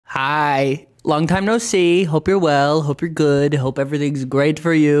Hi. Long time no see. Hope you're well. Hope you're good. Hope everything's great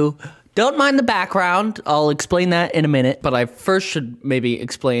for you. Don't mind the background. I'll explain that in a minute. But I first should maybe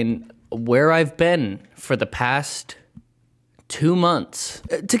explain where I've been for the past 2 months.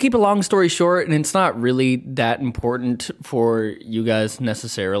 To keep a long story short, and it's not really that important for you guys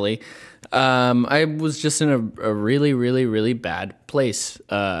necessarily, I was just in a really, really, really bad place.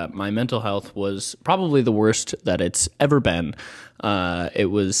 My mental health was probably the worst that it's ever been.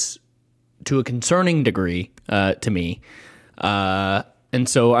 It was to a concerning degree to me. And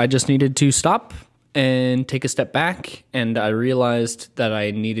so I just needed to stop and take a step back. And I realized that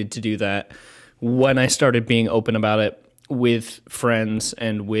I needed to do that when I started being open about it with friends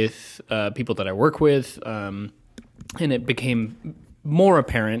and with people that I work with. And it became more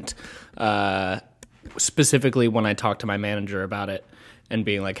apparent, specifically when I talked to my manager about it and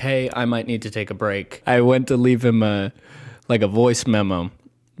being like, hey, I might need to take a break. I went to leave him a voice memo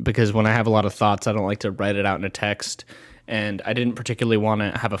because when I have a lot of thoughts, I don't like to write it out in a text. And I didn't particularly want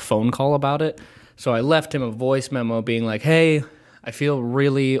to have a phone call about it. So I left him a voice memo being like, hey, I feel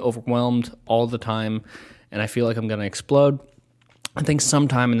really overwhelmed all the time and I feel like I'm going to explode. I think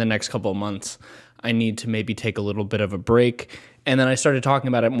sometime in the next couple of months, I need to maybe take a little bit of a break. And then I started talking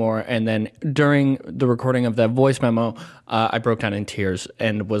about it more. And then during the recording of that voice memo, I broke down in tears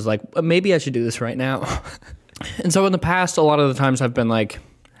and was like, maybe I should do this right now. And so in the past, a lot of the times I've been like,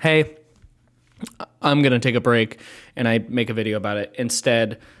 hey, I'm going to take a break, and I make a video about it.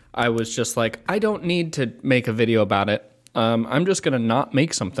 Instead, I was just like, I don't need to make a video about it. I'm just going to not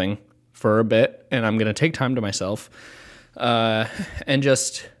make something for a bit, and I'm going to take time to myself and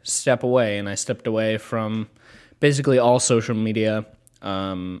just step away. And I stepped away from basically all social media.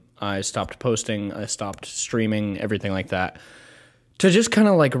 I stopped posting. I stopped streaming, everything like that, to just kind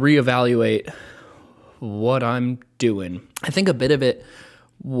of like reevaluate what I'm doing. I think a bit of it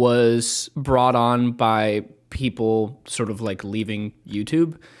was brought on by people sort of like leaving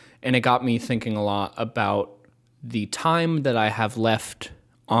YouTube, and it got me thinking a lot about the time that I have left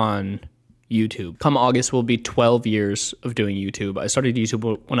on YouTube. Come August will be 12 years of doing YouTube. I started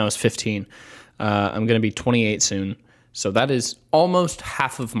YouTube when I was 15. I'm going to be 28 soon, so that is almost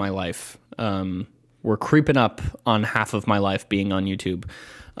half of my life. We're creeping up on half of my life being on YouTube.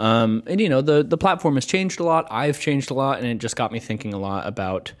 And you know, the platform has changed a lot. I've changed a lot, and it just got me thinking a lot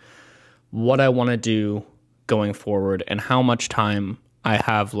about what I want to do going forward and how much time I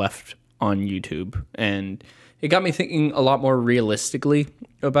have left on YouTube. And it got me thinking a lot more realistically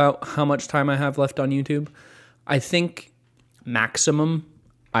about how much time I have left on YouTube. I think maximum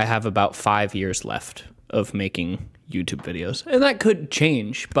I have about 5 years left of making YouTube videos. And that could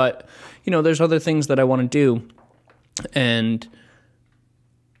change, but you know, there's other things that I want to do, and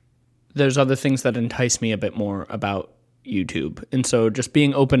there's other things that entice me a bit more about YouTube. And so just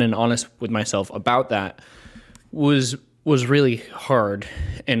being open and honest with myself about that was really hard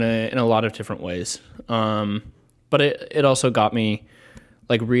in a lot of different ways. But it also got me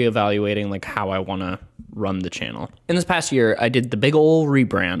like reevaluating like how I want to run the channel. In this past year, I did the big ol'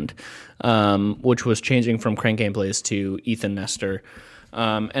 rebrand, which was changing from Crank Gameplays to Ethan Nestor.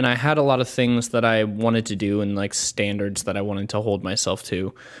 And I had a lot of things that I wanted to do and like standards that I wanted to hold myself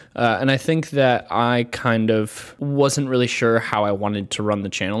to. And I think that I kind of wasn't really sure how I wanted to run the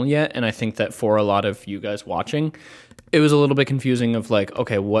channel yet. And I think that for a lot of you guys watching, it was a little bit confusing of like,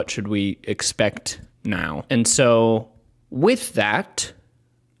 okay, what should we expect now? And so with that,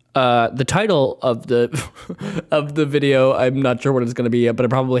 the title of the of the video, I'm not sure what it's going to be yet, but it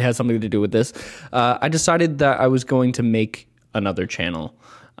probably has something to do with this. I decided that I was going to make another channel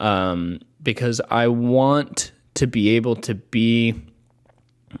because I want to be able to be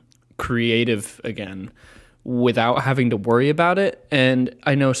creative again without having to worry about it. And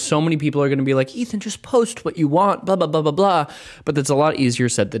I know so many people are going to be like, Ethan, just post what you want, blah, blah, blah, blah, blah. But that's a lot easier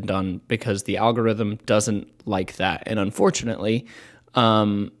said than done because the algorithm doesn't like that. And unfortunately,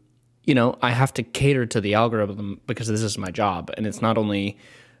 you know, I have to cater to the algorithm because this is my job. And it's not only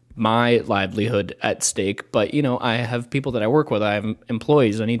my livelihood at stake, but you know, I have people that I work with, I have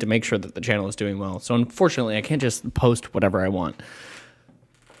employees, I need to make sure that the channel is doing well. So unfortunately, I can't just post whatever I want.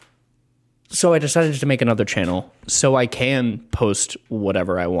 So I decided to make another channel so I can post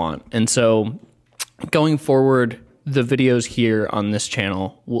whatever I want. And so going forward, the videos here on this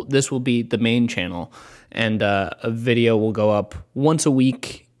channel, this will be the main channel, and a video will go up once a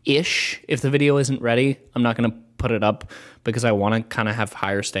week-ish. If the video isn't ready, I'm not going to put it up because I want to kind of have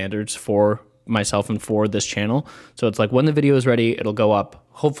higher standards for myself and for this channel. So it's like when the video is ready, it'll go up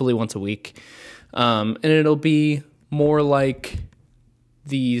hopefully once a week. And it'll be more like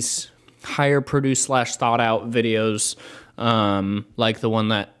these higher produced / thought out videos, like the one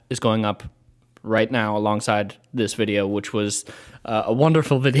that is going up right now alongside this video, which was a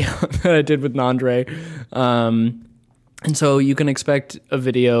wonderful video that I did with Nandre. And so you can expect a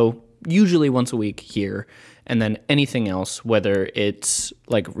video usually once a week here, and then anything else, whether it's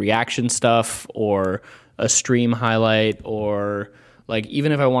like reaction stuff or a stream highlight, or like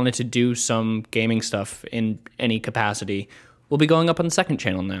even if I wanted to do some gaming stuff in any capacity, will be going up on the second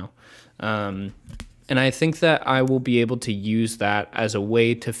channel now. And I think that I will be able to use that as a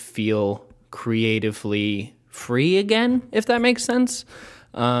way to feel creatively free again, if that makes sense.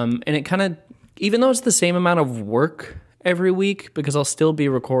 And it kind of, even though it's the same amount of work every week, because I'll still be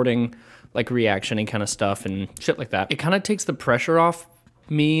recording like reaction-y kind of stuff and shit like that, it kind of takes the pressure off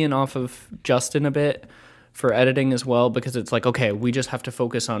me and off of Justin a bit for editing as well, because it's like, okay, we just have to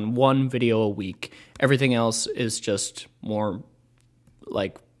focus on one video a week. Everything else is just more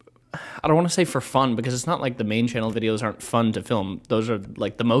like, I don't want to say for fun, because it's not like the main channel videos aren't fun to film. Those are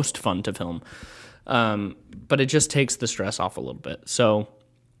like the most fun to film. But it just takes the stress off a little bit. So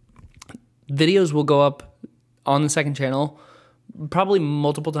videos will go up on the second channel probably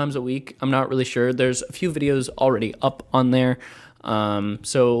multiple times a week. I'm not really sure. There's a few videos already up on there.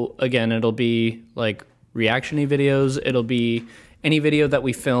 So again, it'll be like reaction-y videos. It'll be any video that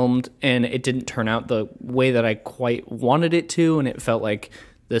we filmed and it didn't turn out the way that I quite wanted it to, and it felt like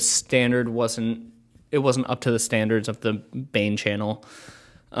the standard wasn't up to the standards of the main channel.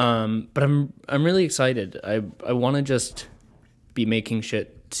 But I'm really excited. I want to just be making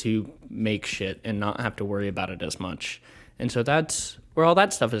shit to make shit and not have to worry about it as much. And so that's where all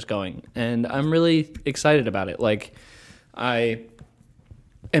that stuff is going. And I'm really excited about it. Like, I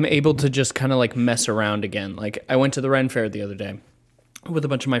am able to just kind of like mess around again. Like, I went to the Ren Fair the other day with a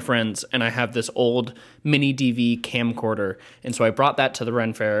bunch of my friends, and I have this old mini DV camcorder, and so I brought that to the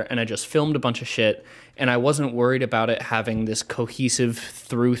Ren Fair, and I just filmed a bunch of shit, and I wasn't worried about it having this cohesive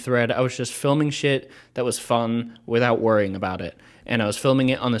through thread. I was just filming shit that was fun without worrying about it, and I was filming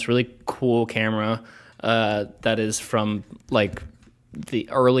it on this really cool camera that is from like the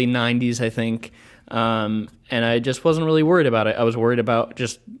early 90s, I think, and I just wasn't really worried about it. I was worried about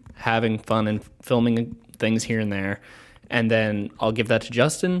just having fun and filming things here and there. And then I'll give that to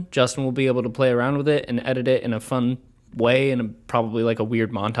Justin. Justin will be able to play around with it and edit it in a fun way, and probably like a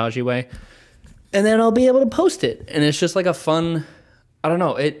weird montagey way. And then I'll be able to post it. And it's just like a fun, I don't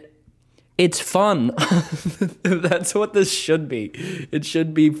know, it's fun. That's what this should be. It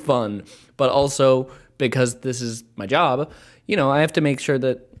should be fun. But also, because this is my job, you know, I have to make sure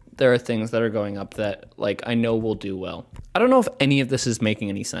that there are things that are going up that like I know will do well. I don't know if any of this is making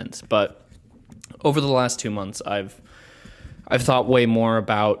any sense, but over the last 2 months, I've thought way more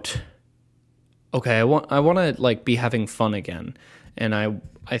about, okay, I want to like be having fun again. And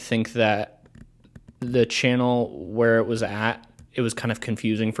I think that the channel where it was at, it was kind of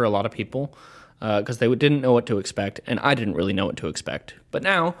confusing for a lot of people because they didn't know what to expect, and I didn't really know what to expect. But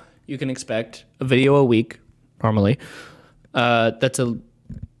now you can expect a video a week normally. That's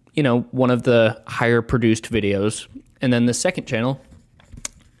one of the higher produced videos, and then the second channel,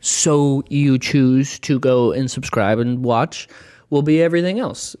 so you choose to go and subscribe and watch, will be everything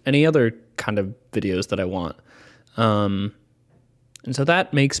else, any other kind of videos that I want. And so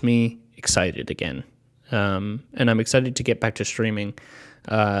that makes me excited again. And I'm excited to get back to streaming.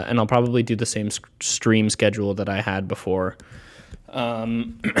 And I'll probably do the same stream schedule that I had before. But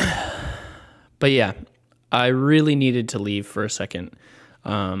yeah, I really needed to leave for a second.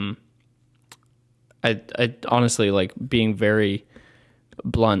 I honestly, like, being very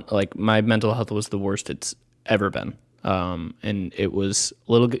blunt, like, my mental health was the worst it's ever been, and it was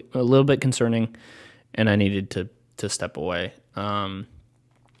a little bit concerning, and I needed to step away, and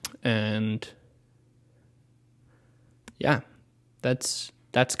yeah, that's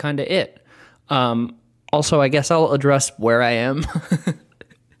kind of it. Also, I guess I'll address where I am.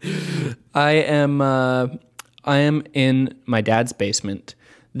 I am in my dad's basement.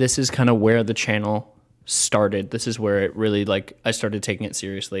 This is kind of where the channel started. This is where it really, like, I started taking it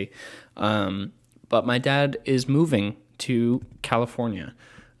seriously. But my dad is moving to California,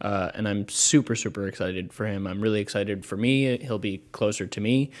 and I'm super, super excited for him. I'm really excited for me. He'll be closer to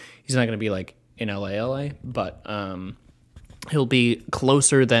me. He's not going to be like in LA, but he'll be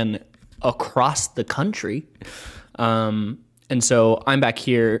closer than across the country. And so I'm back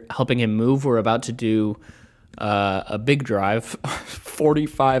here helping him move. We're about to do a big drive,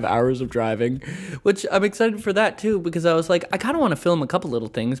 45 hours of driving, which I'm excited for that too, because I was like, I kind of want to film a couple little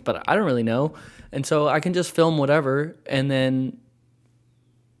things, but I don't really know. And so I can just film whatever and then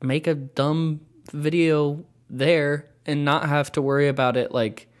make a dumb video there and not have to worry about it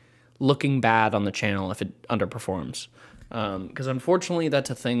like looking bad on the channel if it underperforms. because unfortunately that's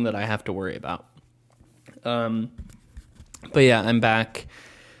a thing that I have to worry about. But yeah, I'm back.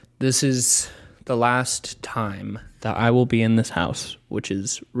 This is the last time that I will be in this house, which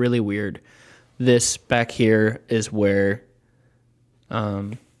is really weird. This back here is where I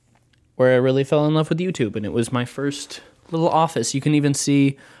really fell in love with YouTube, and it was my first little office. You can even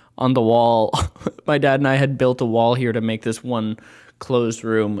see on the wall, my dad and I had built a wall here to make this one closed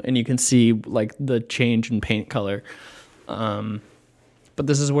room, and you can see like the change in paint color. But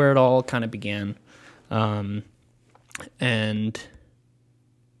this is where it all kind of began. And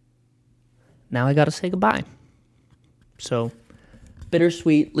now I got to say goodbye. So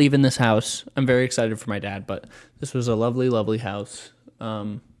bittersweet leaving this house. I'm very excited for my dad, but this was a lovely, lovely house.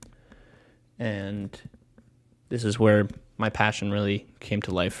 And this is where my passion really came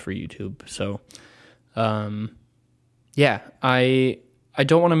to life for YouTube. So, yeah, I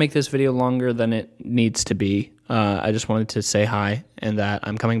don't want to make this video longer than it needs to be. I just wanted to say hi and that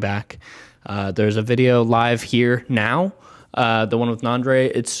I'm coming back. There's a video live here now, the one with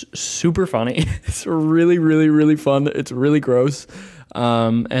Nandre. It's super funny. It's really, really, really fun. It's really gross.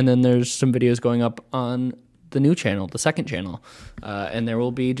 And then there's some videos going up on the new channel, the second channel. And there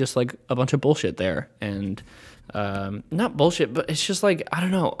will be just like a bunch of bullshit there. And not bullshit, but it's just like, I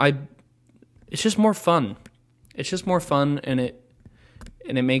don't know. It's just more fun. It's just more fun, and it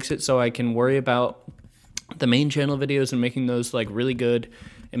makes it so I can worry about the main channel videos and making those like really good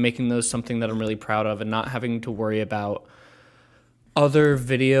and making those something that I'm really proud of, and not having to worry about other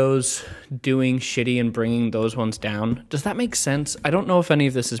videos doing shitty and bringing those ones down. Does that make sense? I don't know if any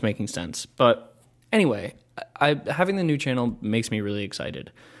of this is making sense, but anyway, having the new channel makes me really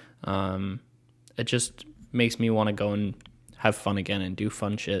excited. It just makes me want to go and have fun again and do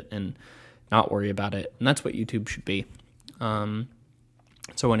fun shit and not worry about it. And that's what YouTube should be.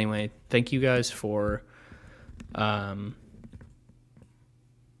 So anyway, thank you guys for, I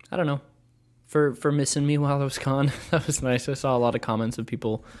don't know, for missing me while I was gone. That was nice. I saw a lot of comments of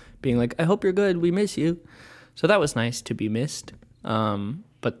people being like, I hope you're good. We miss you. So that was nice to be missed.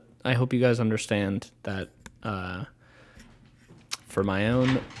 But I hope you guys understand that, for my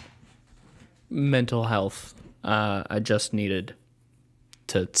own mental health, I just needed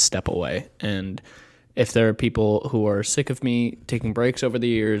to step away. And if there are people who are sick of me taking breaks over the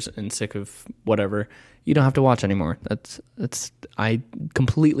years and sick of whatever, you don't have to watch anymore. I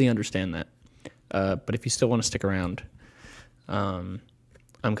completely understand that. But if you still want to stick around, I'm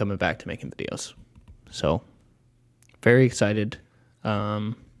coming back to making videos. So very excited.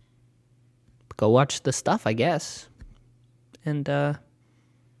 Go watch the stuff, I guess. And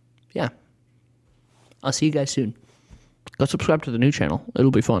yeah, I'll see you guys soon. Go subscribe to the new channel. It'll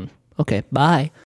be fun. Okay, bye.